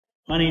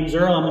My name's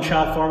Earl. I'm the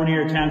shop foreman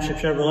here at Township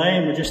Chevrolet,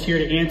 and we're just here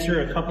to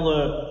answer a couple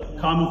of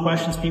common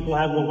questions people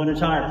have with winter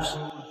tires.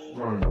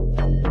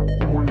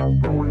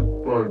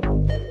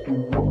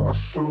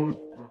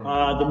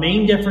 The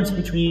main difference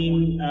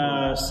between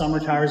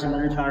summer tires and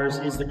winter tires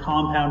is the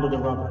compound of the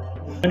rubber.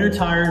 Winter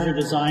tires are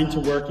designed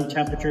to work in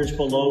temperatures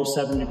below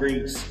 7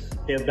 degrees.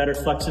 They have better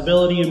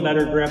flexibility and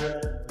better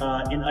grip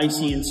in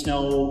icy and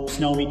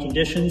snowy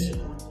conditions.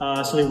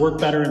 So they work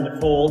better in the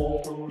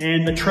cold.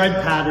 And the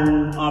tread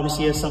pattern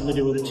obviously has something to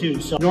do with it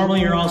too. So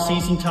normally your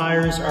all-season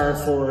tires are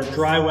for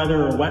dry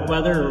weather or wet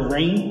weather or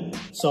rain.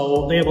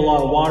 So they have a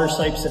lot of water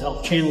sipes that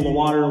help channel the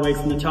water away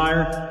from the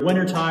tire.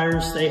 Winter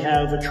tires, they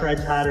have a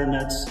tread pattern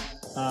that's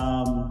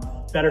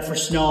better for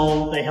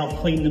snow. They help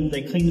clean them.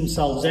 They clean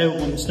themselves out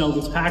when the snow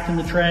gets packed in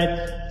the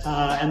tread.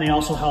 And they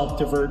also help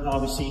divert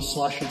obviously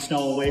slush and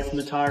snow away from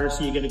the tire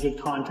so you get a good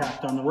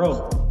contact on the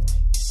road.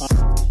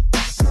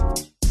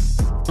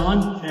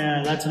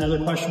 That's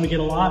another question we get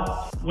a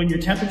lot. When your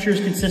temperature is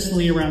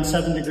consistently around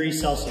 7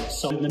 degrees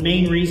Celsius. So the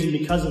main reason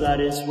because of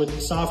that is with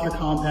the softer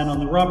compound on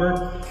the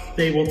rubber,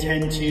 they will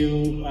tend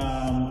to,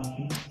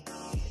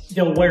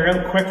 they'll wear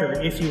out quicker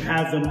if you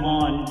have them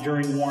on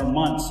during warm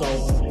months. So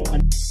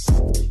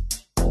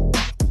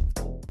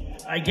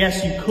I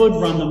guess you could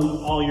run them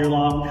all year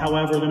long.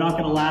 However, they're not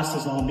going to last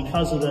as long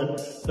because of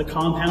the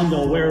compound.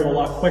 They'll wear it a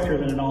lot quicker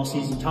than an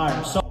all-season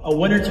tire. So a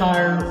winter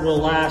tire will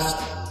last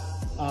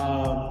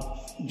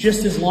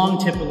just as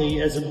long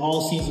typically as an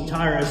all-season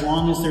tire, as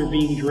long as they're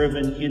being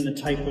driven in the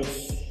type of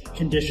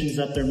conditions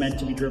that they're meant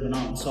to be driven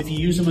on. So if you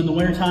use them in the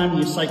wintertime,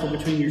 you cycle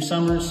between your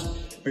summers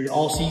or your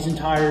all-season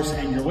tires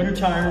and your winter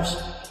tires.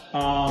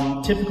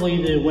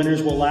 Typically the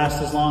winters will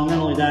last as long. Not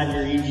only that,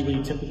 you're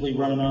usually typically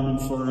running on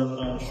them for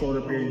a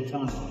shorter period of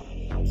time.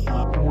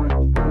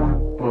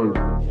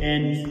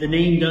 And the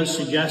name does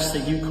suggest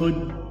that you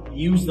could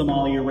use them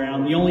all year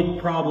round. The only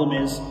problem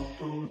is,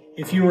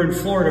 if you were in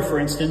Florida, for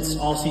instance,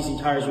 all-season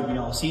tires would be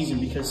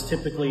all-season because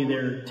typically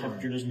their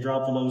temperature doesn't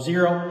drop below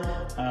 0.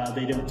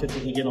 They don't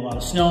typically get a lot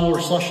of snow or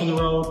slush on the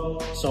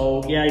road.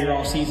 So yeah, your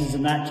all-seasons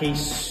in that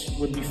case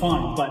would be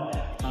fine.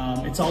 But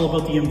it's all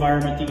about the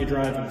environment that you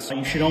drive in. So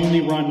you should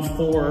only run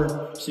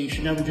 4. So you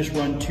should never just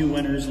run 2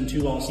 winters and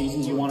 2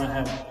 all-seasons. You want to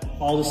have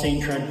all the same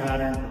tread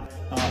pattern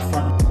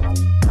front.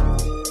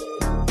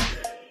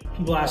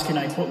 People ask, can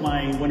I put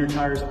my winter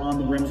tires on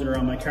the rims that are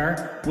on my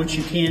car? Which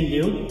you can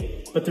do,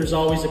 but there's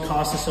always a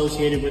cost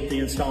associated with the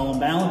install and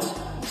balance.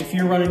 If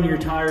you're running your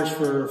tires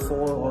for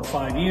 4 or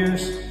 5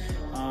 years,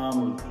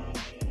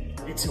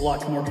 it's a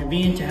lot more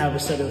convenient to have a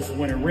set of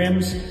winter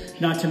rims.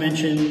 Not to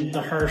mention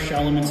the harsh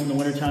elements in the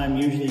wintertime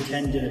usually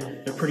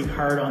they're pretty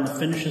hard on the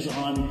finishes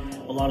on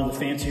a lot of the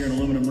fancier and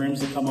aluminum rims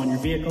that come on your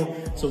vehicle.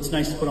 So it's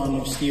nice to put on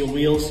those steel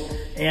wheels.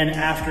 And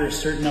after a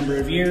certain number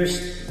of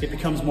years, it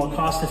becomes more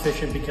cost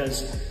efficient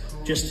because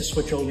just to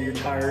switch over your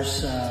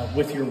tires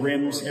with your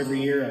rims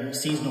every year, a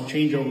seasonal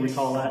changeover we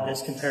call that,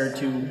 as compared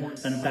to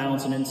a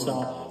balance and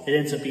install, it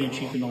ends up being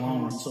cheap in the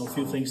long run. So a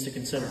few things to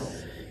consider.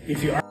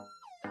 If you are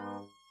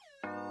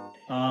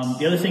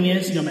the other thing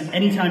is,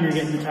 anytime you're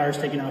getting the tires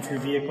taken off your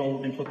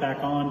vehicle and put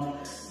back on,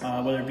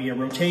 whether it be a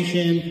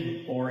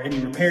rotation or any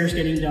repairs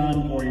getting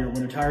done or your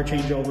winter tire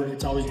changeover,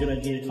 it's always a good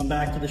idea to come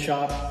back to the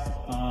shop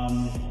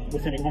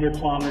within 100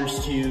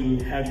 kilometers to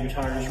have your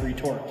tires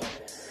retorqued.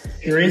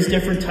 There is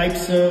different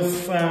types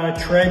of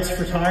treads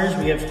for tires.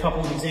 We have a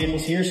couple of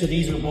examples here. So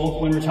these are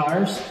both winter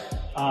tires.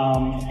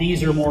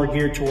 These are more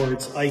geared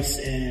towards ice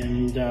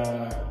and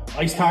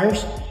ice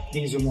tires.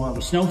 These are more of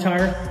a snow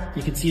tire.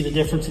 You can see the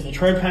difference in the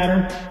tread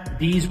pattern.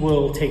 These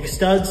will take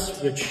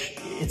studs, which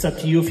it's up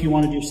to you if you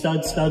want to do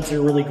studs. Studs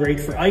are really great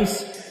for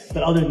ice,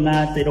 but other than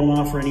that, they don't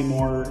offer any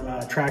more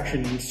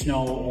traction in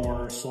snow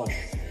or slush.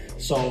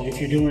 So if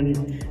you're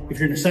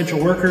an essential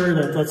worker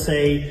that, let's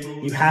say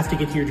you have to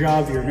get to your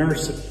job, you're a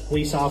nurse, a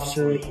police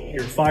officer,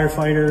 you're a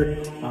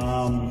firefighter,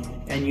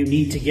 and you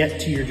need to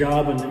get to your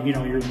job and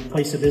your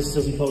place of business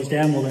doesn't close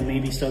down, well then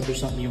maybe studs are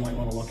something you might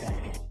want to look at.